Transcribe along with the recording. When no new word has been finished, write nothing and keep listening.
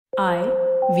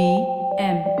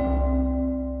IVM.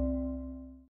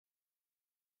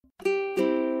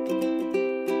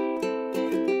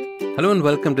 Hello and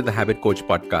welcome to the Habit Coach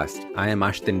podcast. I am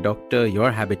Ashton Doctor,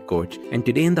 your habit coach, and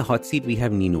today in the hot seat we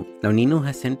have Neenu. Now Neenu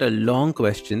has sent a long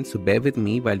question, so bear with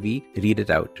me while we read it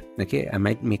out. Okay, I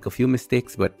might make a few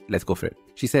mistakes, but let's go for it.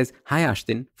 She says, "Hi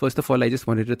Ashton, first of all I just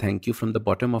wanted to thank you from the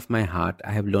bottom of my heart.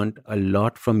 I have learned a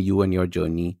lot from you and your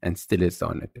journey and still is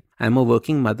on it. I'm a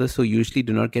working mother, so usually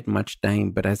do not get much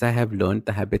time, but as I have learned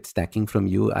the habit stacking from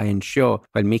you, I ensure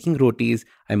while making rotis,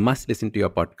 I must listen to your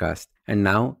podcast. And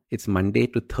now it's Monday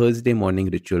to Thursday morning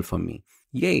ritual for me.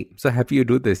 Yay! So happy you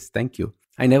do this. Thank you.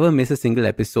 I never miss a single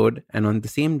episode, and on the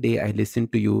same day, I listen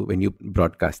to you when you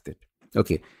broadcast it."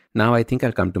 Okay, now I think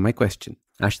I'll come to my question.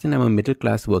 Ashton, I'm a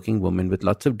middle-class working woman with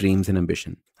lots of dreams and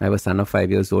ambition. I have a son of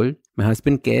 5 years old. My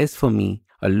husband cares for me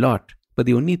a lot, but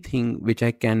the only thing which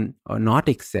I can not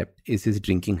accept is his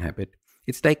drinking habit.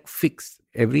 It's like fixed.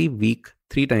 Every week,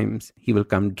 3 times, he will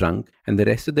come drunk, and the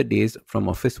rest of the days from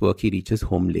office work, he reaches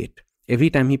home late.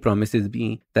 Every time he promises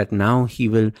me that now he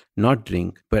will not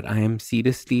drink, but I am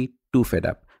seriously too fed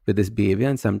up with this behavior,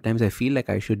 and sometimes I feel like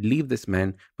I should leave this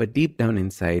man, but deep down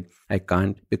inside, I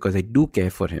can't because I do care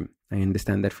for him. I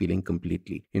understand that feeling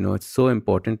completely. It's so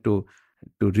important to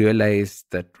realize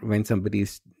that when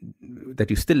that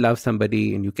you still love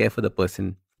somebody and you care for the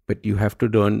person, but you have to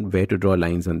learn where to draw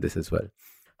lines on this as well.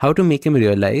 How to make him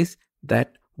realize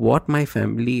that what my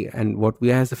family and what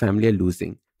we as a family are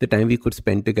losing, the time we could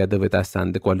spend together with our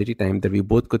son, the quality time that we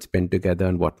both could spend together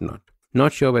and whatnot.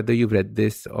 Not sure whether you've read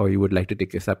this or you would like to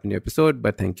take this up in your episode,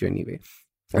 but thank you anyway.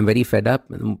 I'm very fed up.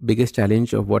 The biggest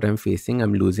challenge of what I'm facing,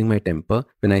 I'm losing my temper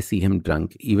when I see him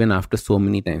drunk, even after so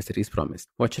many times that he's promised.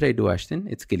 What should I do, Ashton?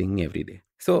 It's killing me every day.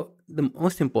 So the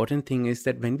most important thing is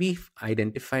that when we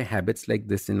identify habits like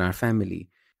this in our family,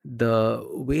 the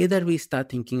way that we start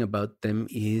thinking about them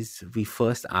is we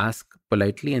first ask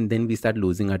politely and then we start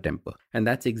losing our temper. And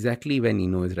that's exactly where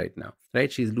Neenu is right now,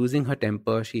 right? She's losing her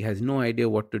temper. She has no idea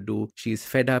what to do. She's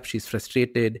fed up. She's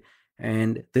frustrated.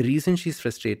 And the reason she's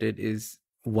frustrated is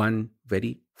one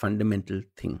very fundamental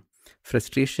thing.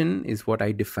 Frustration is what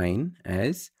I define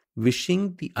as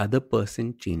wishing the other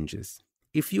person changes.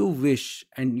 If you wish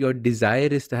and your desire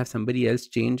is to have somebody else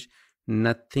change,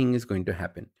 nothing is going to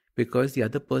happen, because the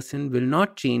other person will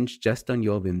not change just on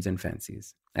your whims and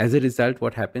fancies. As a result,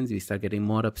 what happens? We start getting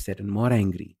more upset and more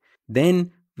angry.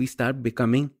 Then we start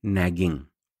becoming nagging.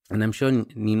 And I'm sure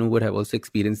Neenu would have also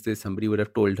experienced this. Somebody would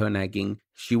have told her nagging.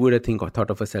 She would have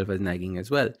thought of herself as nagging as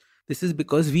well. This is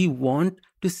because we want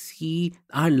to see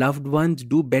our loved ones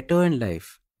do better in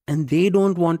life, and they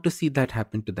don't want to see that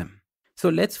happen to them. So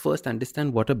let's first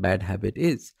understand what a bad habit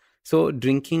is. So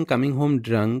drinking, coming home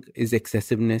drunk is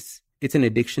excessiveness. It's an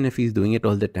addiction if he's doing it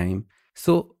all the time.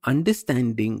 So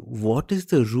understanding what is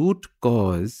the root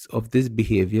cause of this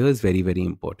behavior is very, very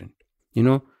important.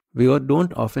 We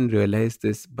don't often realize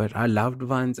this, but our loved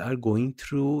ones are going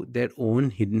through their own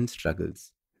hidden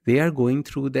struggles. They are going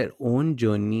through their own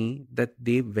journey that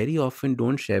they very often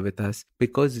don't share with us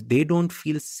because they don't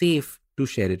feel safe to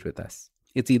share it with us.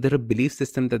 It's either a belief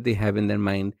system that they have in their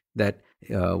mind that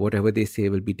whatever they say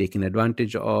will be taken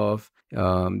advantage of,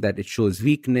 that it shows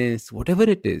weakness, whatever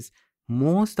it is.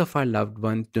 Most of our loved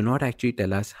ones do not actually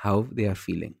tell us how they are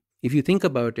feeling. If you think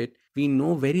about it, we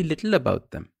know very little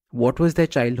about them. What was their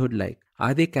childhood like?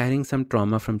 Are they carrying some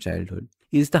trauma from childhood?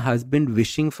 Is the husband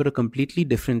wishing for a completely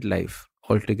different life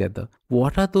altogether?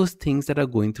 What are those things that are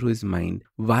going through his mind?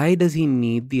 Why does he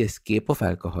need the escape of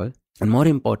alcohol? And more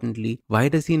importantly, why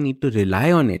does he need to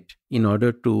rely on it in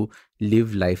order to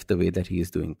live life the way that he is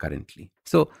doing currently?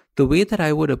 So the way that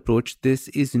I would approach this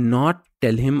is not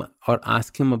tell him or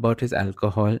ask him about his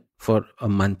alcohol for a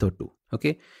month or two.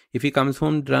 Okay? If he comes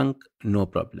home drunk, no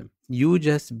problem. You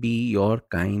just be your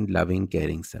kind, loving,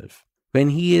 caring self. When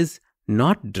he is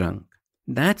not drunk,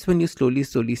 that's when you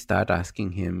slowly start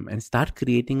asking him and start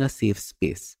creating a safe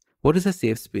space. What is a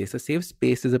safe space? A safe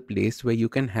space is a place where you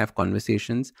can have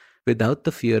conversations without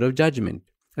the fear of judgment.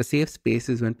 A safe space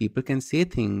is when people can say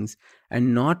things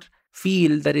and not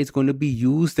feel that it's going to be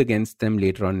used against them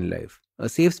later on in life. A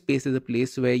safe space is a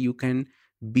place where you can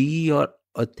be your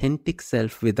authentic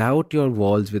self without your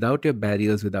walls, without your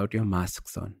barriers, without your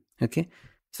masks on. Okay?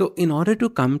 So in order to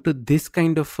come to this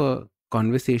kind of a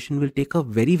conversation will take a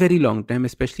very, very long time,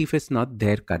 especially if it's not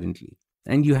there currently.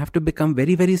 And you have to become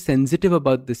very, very sensitive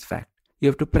about this fact. You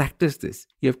have to practice this.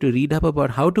 You have to read up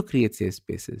about how to create safe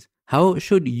spaces. How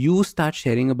should you start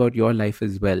sharing about your life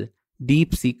as well?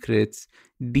 Deep secrets,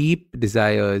 deep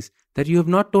desires that you have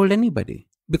not told anybody.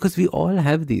 Because we all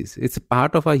have these. It's a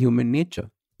part of our human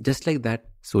nature. Just like that,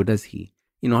 so does he.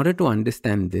 in order to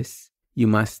understand this, you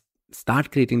must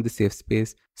start creating the safe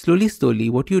space. Slowly,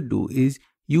 what you do is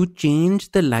you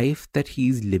change the life that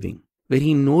he's living, where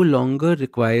he no longer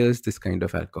requires this kind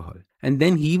of alcohol. And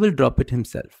then he will drop it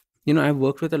himself. I've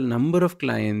worked with a number of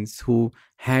clients who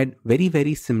had very,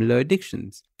 very similar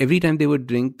addictions. Every time they would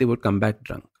drink, they would come back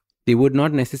drunk. They would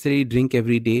not necessarily drink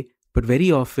every day, but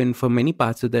very often for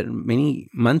many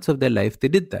months of their life, they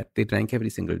did that. They drank every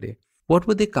single day. What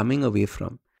were they coming away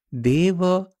from? They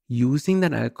were using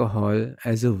that alcohol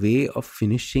as a way of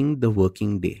finishing the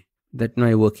working day. That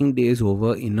my working day is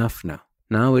over, enough now.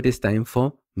 Now it is time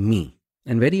for me.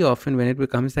 And very often when it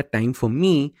becomes that time for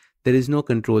me, there is no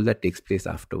control that takes place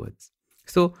afterwards.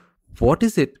 So what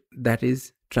is it that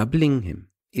is troubling him?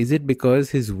 Is it because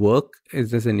his work,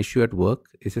 is there an issue at work?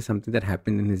 Is it something that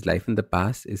happened in his life in the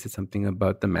past? Is it something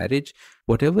about the marriage?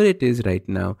 Whatever it is right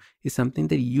now is something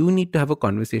that you need to have a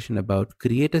conversation about,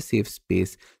 create a safe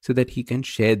space so that he can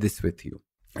share this with you.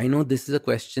 I know this is a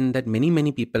question that many,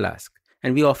 many people ask,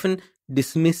 and we often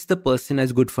dismiss the person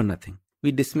as good for nothing.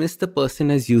 We dismiss the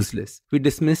person as useless. We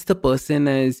dismiss the person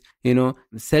as,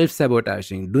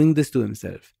 self-sabotaging, doing this to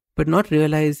himself, but not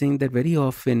realizing that very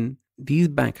often these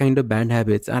kind of bad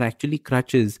habits are actually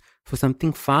crutches for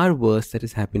something far worse that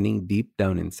is happening deep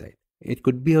down inside. It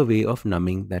could be a way of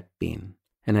numbing that pain.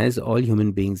 And as all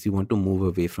human beings, we want to move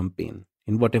away from pain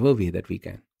in whatever way that we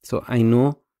can. So I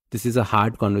know this is a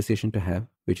hard conversation to have,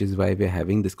 which is why we're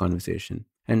having this conversation.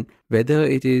 And whether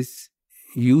it is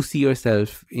you see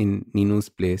yourself in Neenu's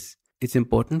place, it's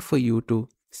important for you to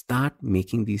start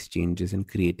making these changes and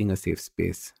creating a safe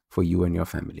space for you and your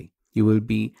family. You will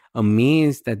be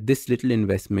amazed that this little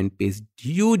investment pays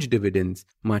huge dividends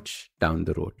much down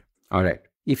the road. All right.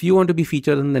 If you want to be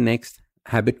featured on the next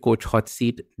Habit Coach Hot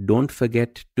Seat, don't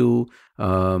forget to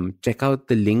check out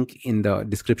the link in the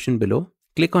description below.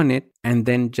 Click on it and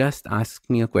then just ask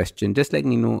me a question, just like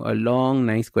Neenu, a long,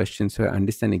 nice question so I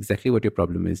understand exactly what your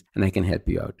problem is and I can help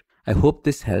you out. I hope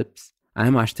this helps.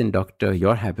 I'm Ashton Doctor,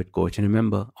 your habit coach. And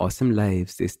remember, awesome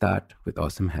lives, they start with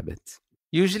awesome habits.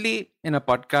 Usually in a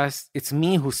podcast, it's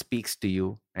me who speaks to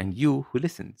you and you who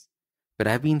listens. But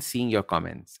I've been seeing your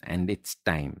comments and it's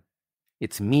time.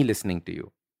 It's me listening to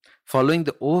you. Following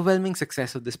the overwhelming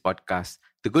success of this podcast,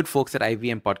 the good folks at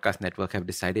IVM Podcast Network have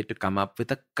decided to come up with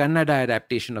a Kannada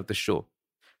adaptation of the show.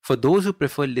 For those who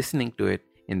prefer listening to it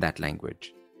in that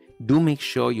language, do make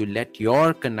sure you let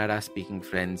your Kannada speaking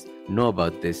friends know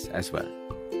about this as well.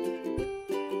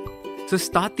 So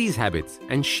start these habits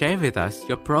and share with us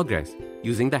your progress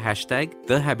using the hashtag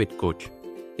 #TheHabitCoach.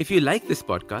 If you like this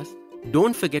podcast,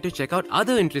 don't forget to check out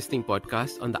other interesting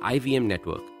podcasts on the IVM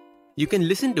network. You can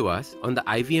listen to us on the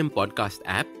IVM Podcast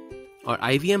app or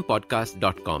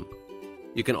ivmpodcast.com.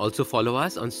 You can also follow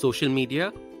us on social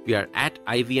media. We are at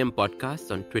IVM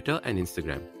Podcasts on Twitter and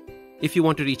Instagram. If you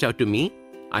want to reach out to me,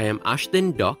 I am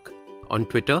Ashton Doc on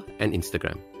Twitter and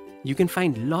Instagram. You can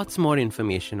find lots more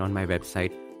information on my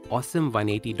website,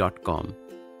 awesome180.com,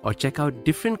 or check out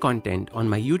different content on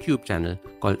my YouTube channel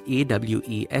called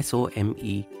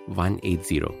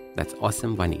AWESOME180. That's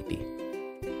Awesome 180.